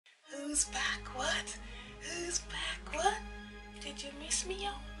Who's back? What? Who's back? What? Did you miss me,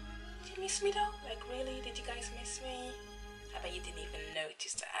 yo? Did you miss me though? Like really? Did you guys miss me? I bet you didn't even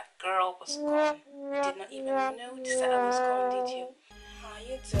notice that a girl was gone. You did not even notice that I was gone, did you? How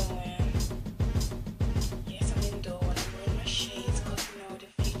you doing? Yes, I'm indoor and I'm wearing my shades because you know the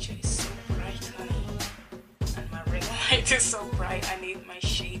future is so bright, honey. And my ring light is so bright, I need my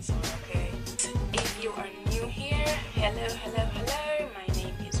shades on, okay? If you are new here, hello, hello, hello. My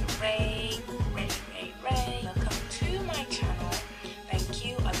name is Ray. Welcome to my channel. Thank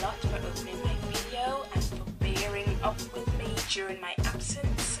you a lot for opening my video and for bearing up with me during my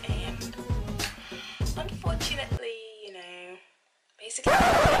absence. And unfortunately, you know, basically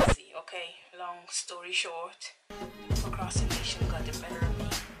I'm lazy, okay? Long story short, procrastination got the better of me.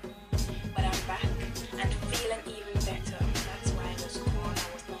 But I'm back and feeling even better. That's why I was gone. I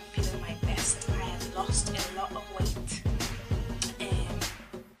was not feeling my best. I had lost a lot of weight.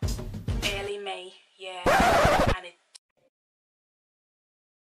 Early May, yeah, and it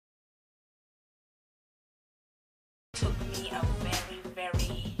took me a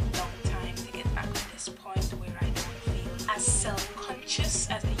very long time to get back to this point where I don't feel as self-conscious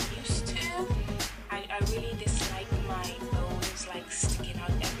as I used to. I really dislike my bones like sticking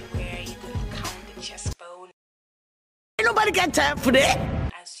out everywhere. You can count the chest bone. Ain't nobody got time for that.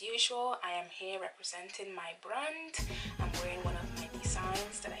 As usual, I am here representing my brand. I'm wearing one of my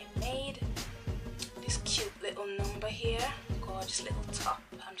designs that I made. This cute little number here, gorgeous little top.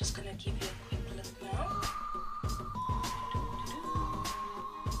 I'm just gonna give you a quick look now.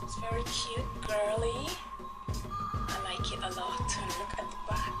 It's very cute, girly. I like it a lot. And look at the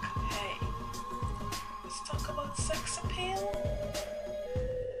back. Hey, let's talk about sex appeal.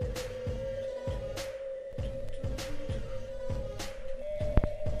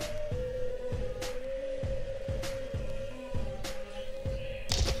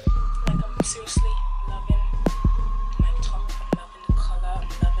 Seriously loving my top, I'm loving the color, I'm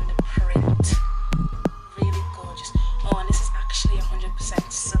loving the print, really gorgeous. Oh, and this is actually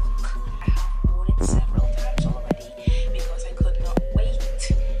 100% silk. I have worn it several times already because I could not wait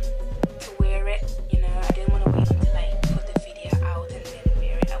to wear it. You know, I didn't want to wait until I put the video out and then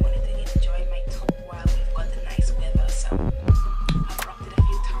wear it. I wanted to enjoy my top while we've got the nice weather. So I've rocked it a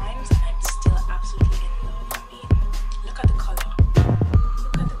few times and I'm still absolutely in love. I mean, look at the color.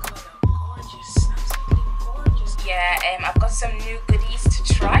 Yeah, I've got some new goodies to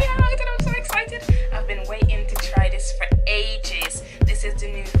try out and I'm so excited. I've been waiting to try this for ages. This is the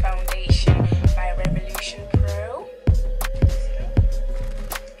new foundation by Revolution Pro.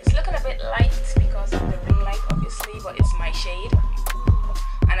 It's looking a bit light because of the ring light obviously, but it's my shade.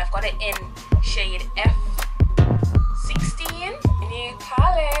 And I've got it in shade F16. New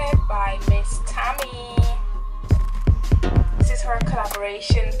palette by Miss Tammi. This is her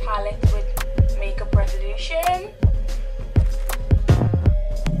collaboration palette with Makeup Revolution.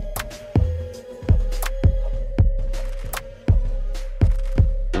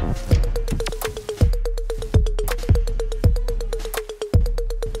 You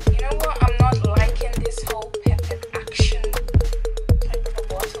know what? I'm not liking this whole peppered action type of a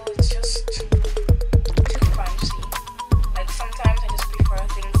bottle. It's just too fancy. Like sometimes I just prefer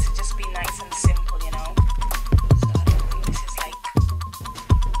things to just be nice and simple, you know. So I don't think this is like a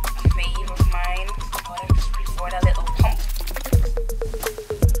fave of mine. I would have just preferred a little pump.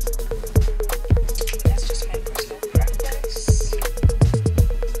 That's just my personal preference.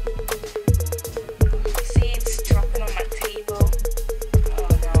 You see it's dropping on my table. Oh no, I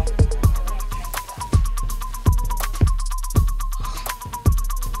don't like that.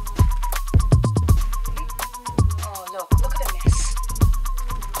 Oh look at the mess.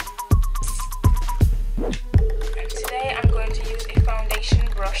 And today I'm going to use a foundation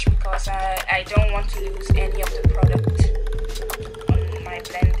brush because I don't want to lose any of the product on my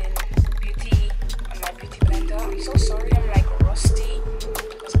beauty blender. I'm so sorry I'm like rusty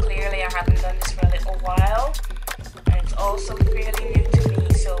because clearly I haven't done this for a little while and it's also fairly new to me,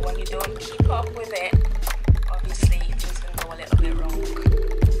 so when you don't keep up with it, obviously things can go a little bit wrong.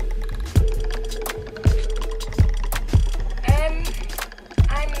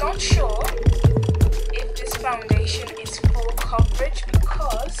 I'm not sure if this foundation is full coverage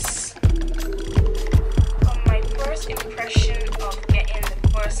because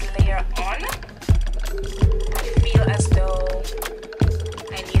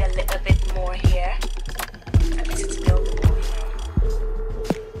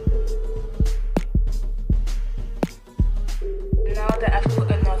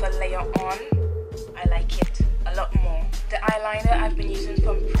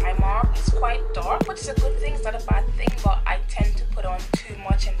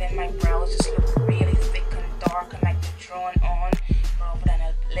then my brows just look really thick and dark and like they're drawn on, rather than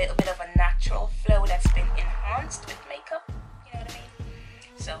a little bit of a natural flow that's been enhanced with makeup. You know what I mean?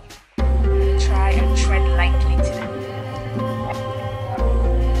 So I'm gonna try and tread lightly today.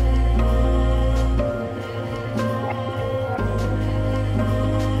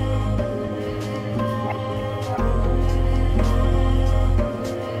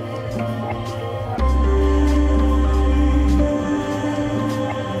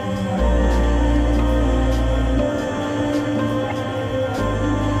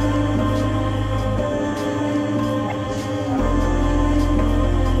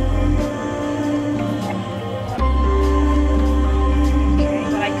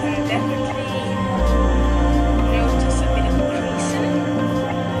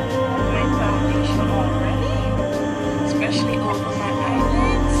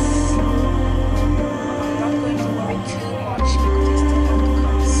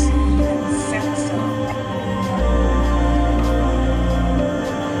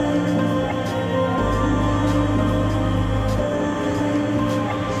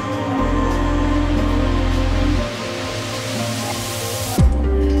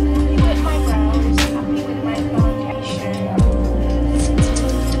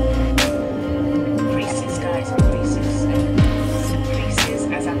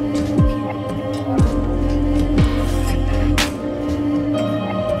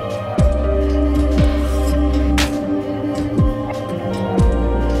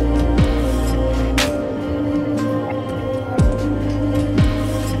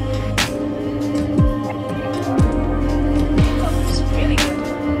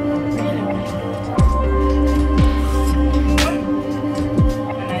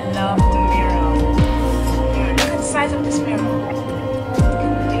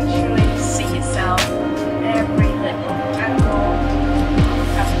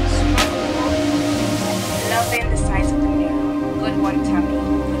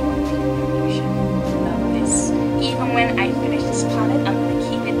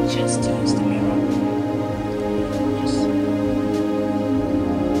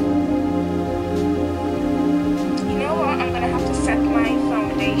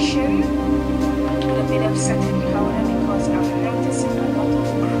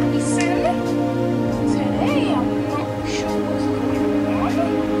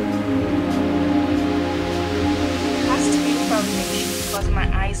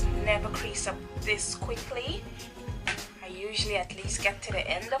 This quickly. I usually at least get to the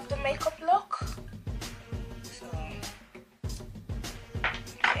end of the makeup look. So,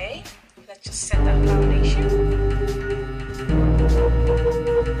 okay, let's just set that foundation. So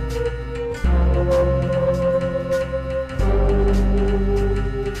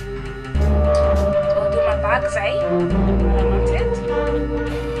I'll do my bags, while I'm at it.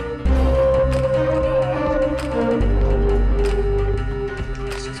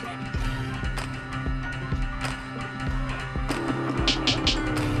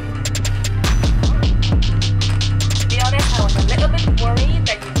 Worried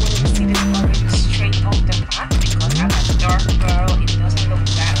that you wouldn't see this orange straight off the bat because I'm a dark girl, it doesn't look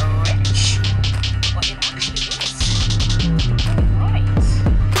that rich, but it actually is. Right.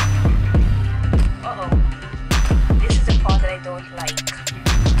 Uh-oh. This is the part that I don't like.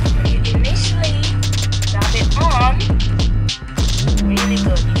 When you initially dab it on, really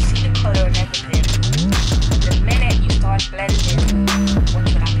good, you see the color and everything. The minute you start blending, what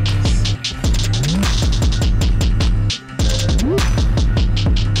should happen is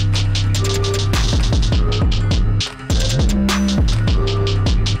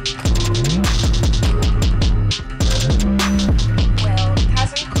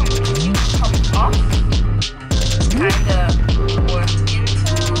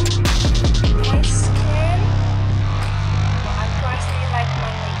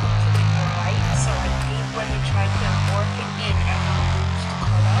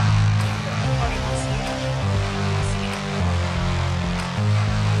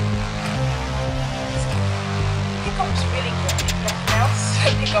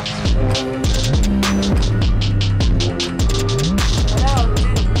what I'll do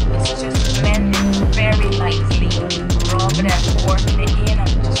is just blend it very lightly rather than working it in. I'm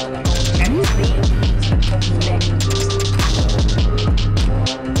just going to go gently so that hopefully I can use it.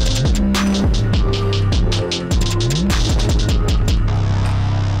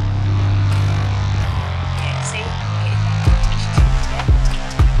 Yeah, see? Okay,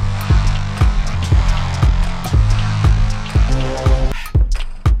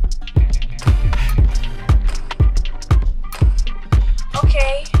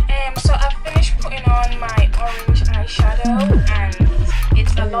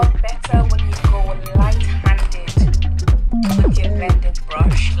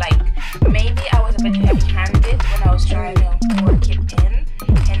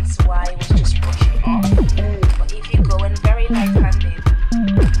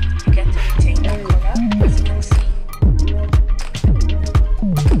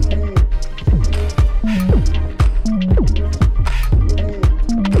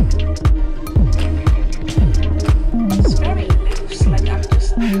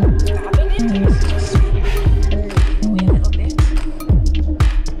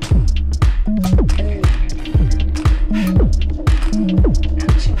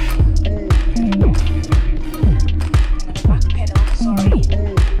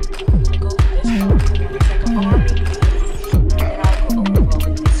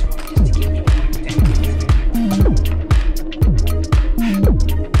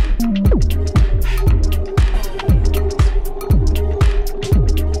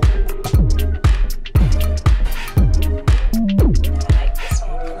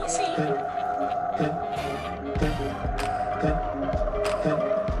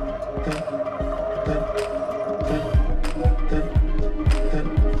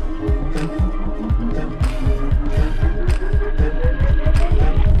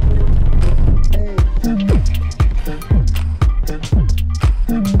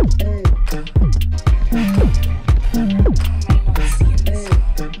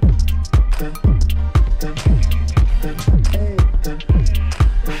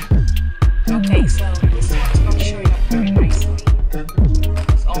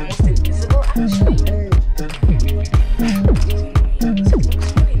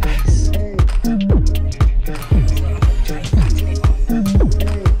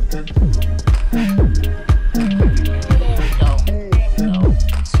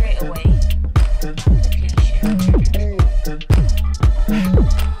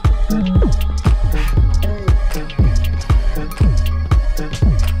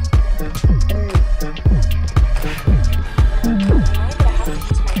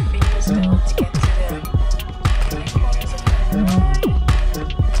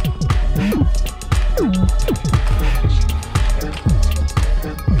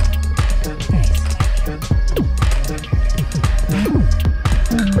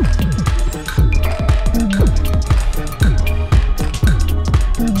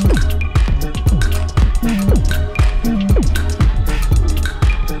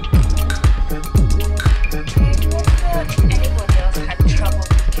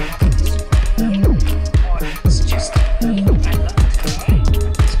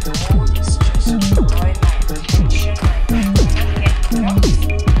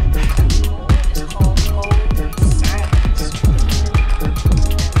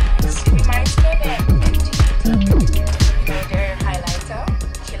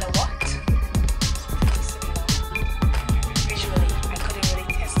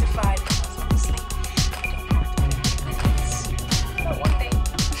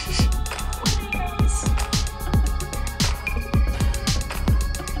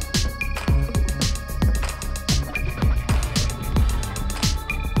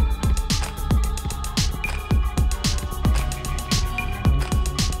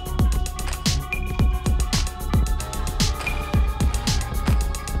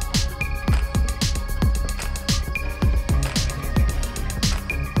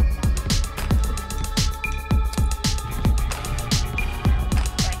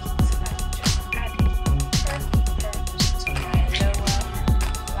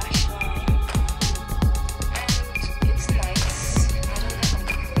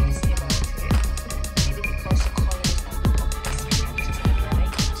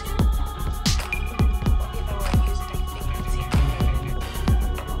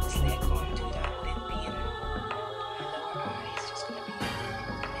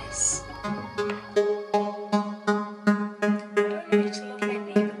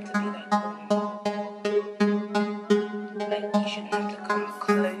 come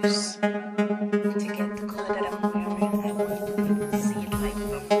close to get the color that I'm wearing. I want people to see it like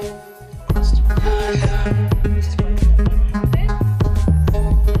from across the room. Which is what I'm having.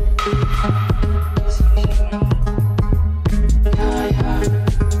 Just usually my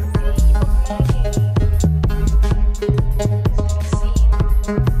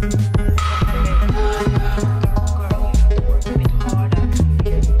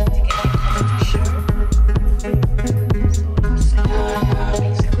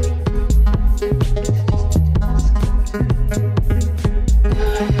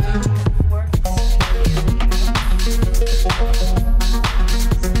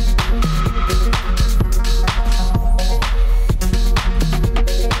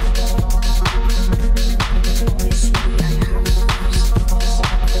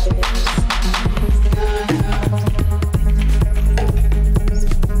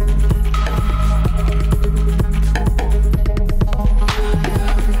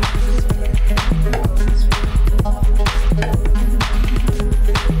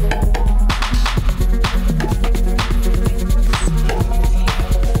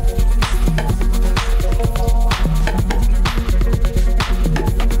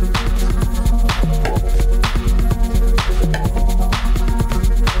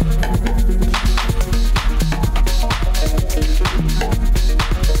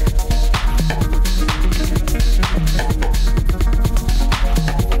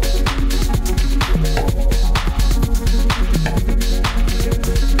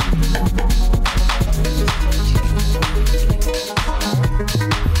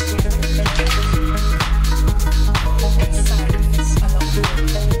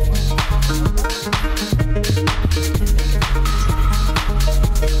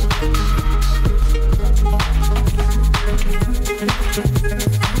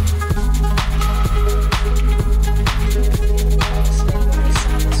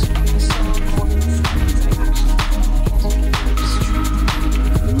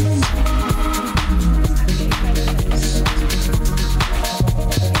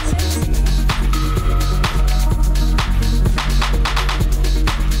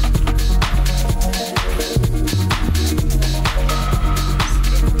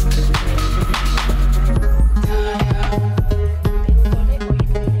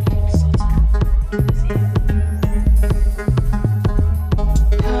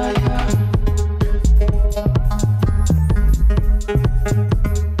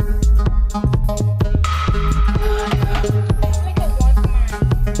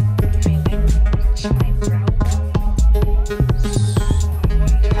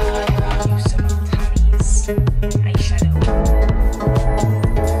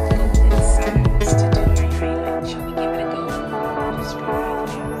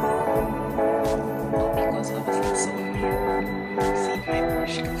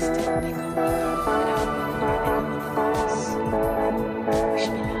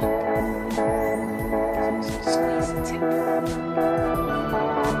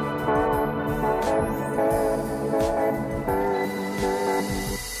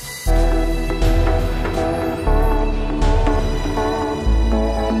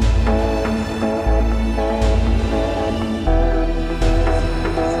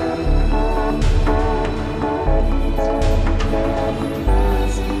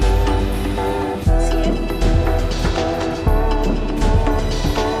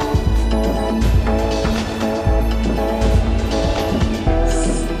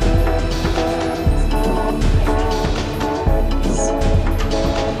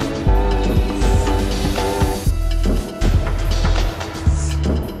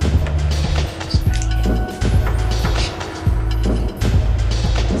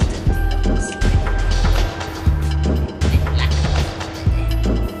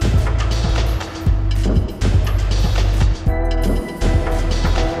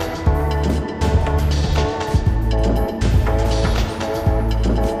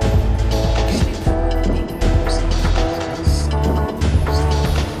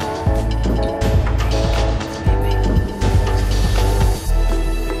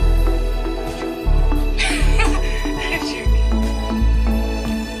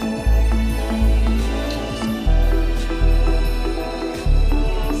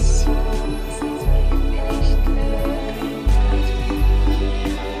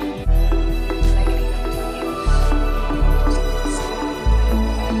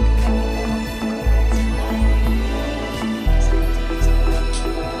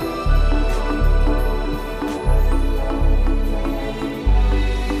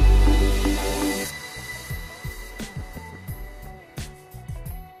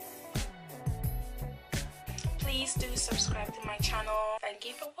please do subscribe to my channel. Thank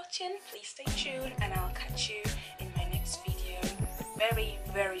you for watching. Please stay tuned and I'll catch you in my next video very,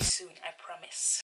 very soon, I promise.